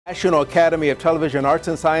National Academy of Television Arts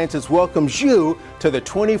and Sciences welcomes you to the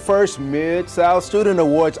 21st Mid-South Student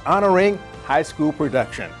Awards honoring high school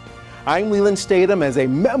production. I'm Leland Statham. As a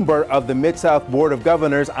member of the Mid-South Board of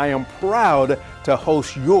Governors, I am proud to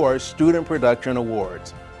host your Student Production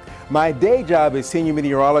Awards. My day job is senior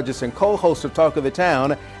meteorologist and co-host of Talk of the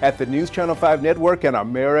Town at the News Channel 5 Network in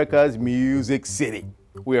America's Music City.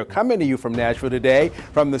 We are coming to you from Nashville today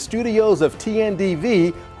from the studios of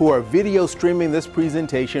TNDV, who are video streaming this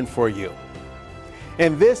presentation for you.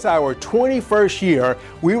 In this, our 21st year,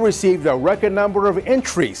 we received a record number of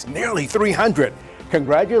entries, nearly 300.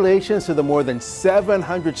 Congratulations to the more than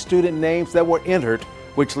 700 student names that were entered,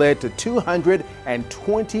 which led to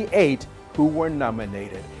 228 who were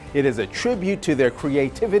nominated. It is a tribute to their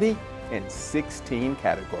creativity in 16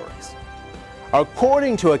 categories.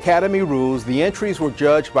 According to Academy rules, the entries were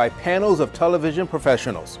judged by panels of television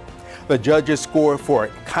professionals. The judges scored for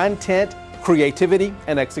content, creativity,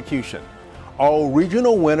 and execution. All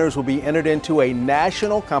regional winners will be entered into a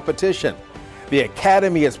national competition. The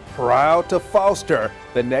Academy is proud to foster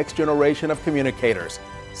the next generation of communicators.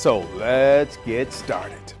 So let's get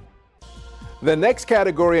started. The next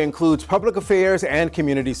category includes public affairs and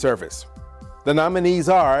community service. The nominees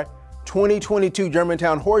are 2022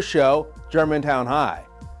 Germantown Horse Show, Germantown High;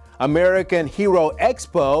 American Hero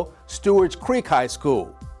Expo, Stewart's Creek High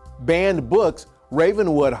School; Banned Books,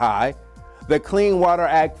 Ravenwood High; the Clean Water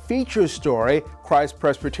Act Feature Story, Christ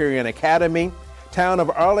Presbyterian Academy; Town of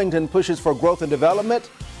Arlington Pushes for Growth and Development,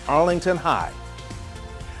 Arlington High.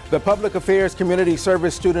 The Public Affairs Community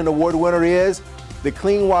Service Student Award winner is the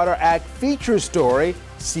Clean Water Act Feature Story,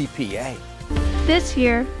 CPA. This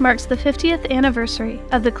year marks the 50th anniversary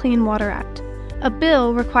of the Clean Water Act, a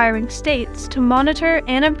bill requiring states to monitor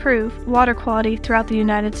and improve water quality throughout the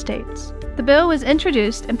United States. The bill was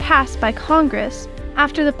introduced and passed by Congress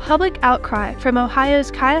after the public outcry from Ohio's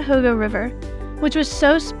Cuyahoga River, which was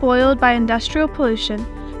so spoiled by industrial pollution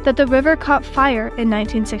that the river caught fire in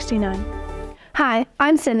 1969. Hi,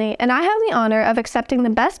 I'm Sydney, and I have the honor of accepting the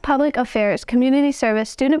Best Public Affairs Community Service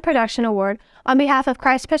Student Production Award on behalf of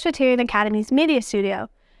Christ Presbyterian Academy's Media Studio.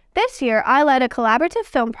 This year, I led a collaborative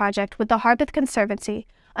film project with the Harpeth Conservancy,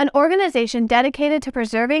 an organization dedicated to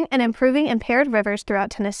preserving and improving impaired rivers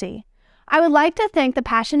throughout Tennessee. I would like to thank the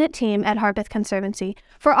passionate team at Harpeth Conservancy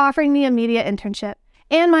for offering me a media internship,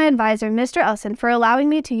 and my advisor, Mr. Ellson, for allowing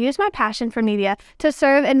me to use my passion for media to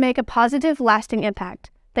serve and make a positive, lasting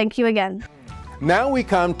impact. Thank you again. Now we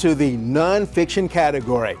come to the nonfiction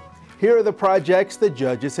category. Here are the projects the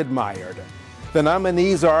judges admired. The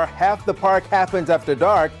nominees are Half the Park Happens After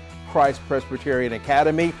Dark, Christ Presbyterian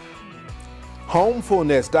Academy;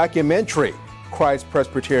 Homefulness documentary, Christ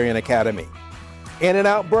Presbyterian Academy;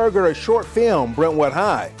 In-N-Out Burger, a short film, Brentwood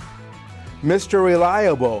High; Mr.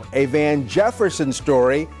 Reliable, a Van Jefferson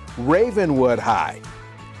story, Ravenwood High;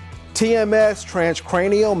 TMS,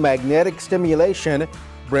 Transcranial Magnetic Stimulation,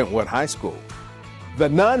 Brentwood High School. The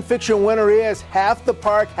nonfiction winner is Half the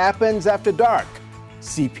Park Happens After Dark,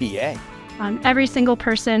 CPA. Every single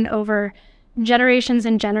person over generations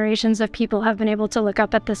and generations of people have been able to look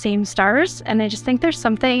up at the same stars, and I just think there's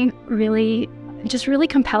something really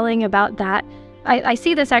compelling about that. I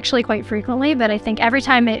see this actually quite frequently, but I think every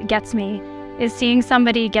time it gets me is seeing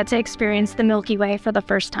somebody get to experience the Milky Way for the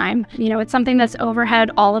first time. You know, it's something that's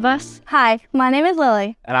overhead all of us. Hi, my name is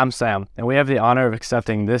Lilly. And I'm Sam, and we have the honor of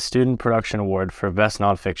accepting this Student Production Award for Best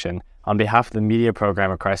Nonfiction on behalf of the media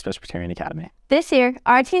program at Christ Presbyterian Academy. This year,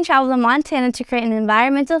 our team traveled to Montana to create an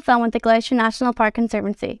environmental film with the Glacier National Park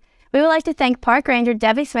Conservancy. We would like to thank Park Ranger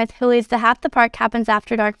Debby Smith, who leads the Half the Park Happens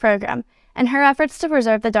After Dark program, and her efforts to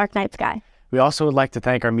preserve the dark night sky. We also would like to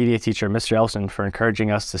thank our media teacher, Mr. Ellson, for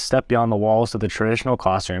encouraging us to step beyond the walls of the traditional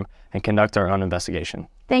classroom and conduct our own investigation.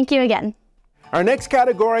 Thank you again. Our next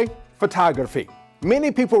category, photography.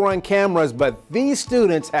 Many people run cameras, but these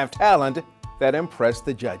students have talent that impress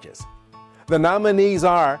the judges. The nominees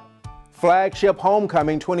are Flagship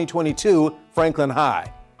Homecoming 2022, Franklin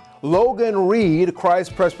High; Logan Reid,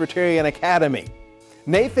 Christ Presbyterian Academy;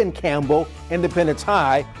 Nathan Campbell, Independence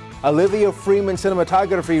High; Olivia Freeman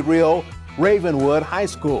Cinematography Reel, Ravenwood High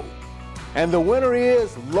School. And the winner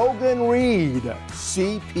is Logan Reid,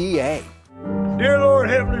 CPA. Dear Lord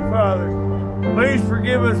Heavenly Father, please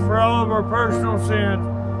forgive us for all of our personal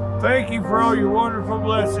sins. Thank you for all your wonderful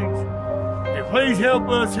blessings. And please help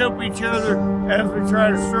us help each other as we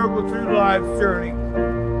try to struggle through life's journey.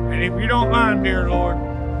 And if you don't mind, dear Lord,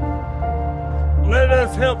 let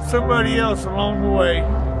us help somebody else along the way.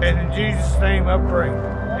 And in Jesus' name I pray.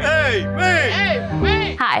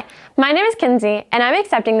 Amen. Hi, my name is Kenzie, and I'm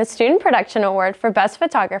accepting the Student Production Award for Best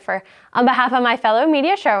Photographer on behalf of my fellow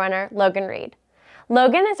media showrunner, Logan Reid.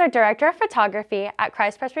 Logan is our Director of Photography at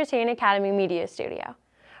Christ Presbyterian Academy Media Studio.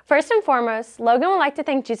 First and foremost, Logan would like to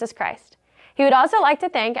thank Jesus Christ. He would also like to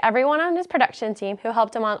thank everyone on his production team who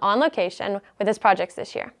helped him on location with his projects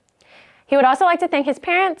this year. He would also like to thank his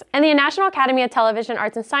parents and the National Academy of Television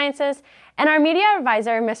Arts and Sciences and our media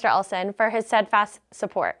advisor, Mr. Ellson, for his steadfast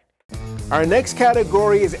support. Our next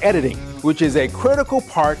category is editing, which is a critical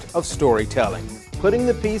part of storytelling, putting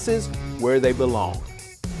the pieces where they belong.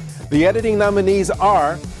 The editing nominees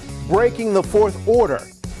are Breaking the Fourth Order,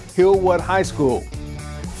 Hillwood High School,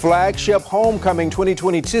 Flagship Homecoming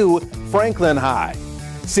 2022, Franklin High,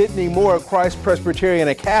 Sidney Moore Christ Presbyterian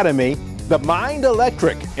Academy, The Mind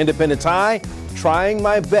Electric Independence High, Trying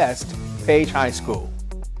My Best Page High School.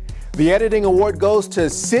 The editing award goes to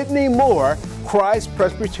Sidney Moore Christ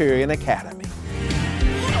Presbyterian Academy.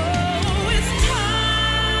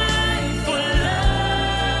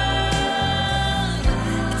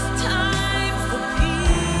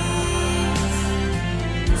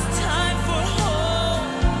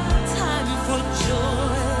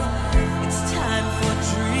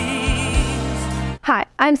 Hi,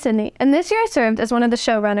 I'm Sydney, and this year I served as one of the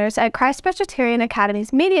showrunners at Christ Presbyterian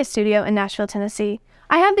Academy's Media Studio in Nashville, Tennessee.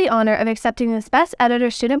 I have the honor of accepting this Best Editor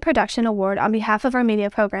Student Production Award on behalf of our media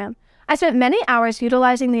program. I spent many hours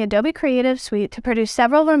utilizing the Adobe Creative Suite to produce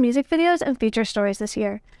several of our music videos and feature stories this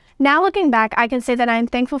year. Now looking back, I can say that I am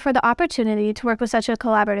thankful for the opportunity to work with such a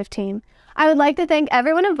collaborative team. I would like to thank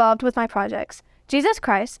everyone involved with my projects, Jesus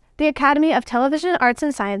Christ, the Academy of Television Arts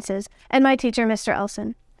and Sciences, and my teacher, Mr.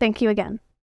 Ellson. Thank you again.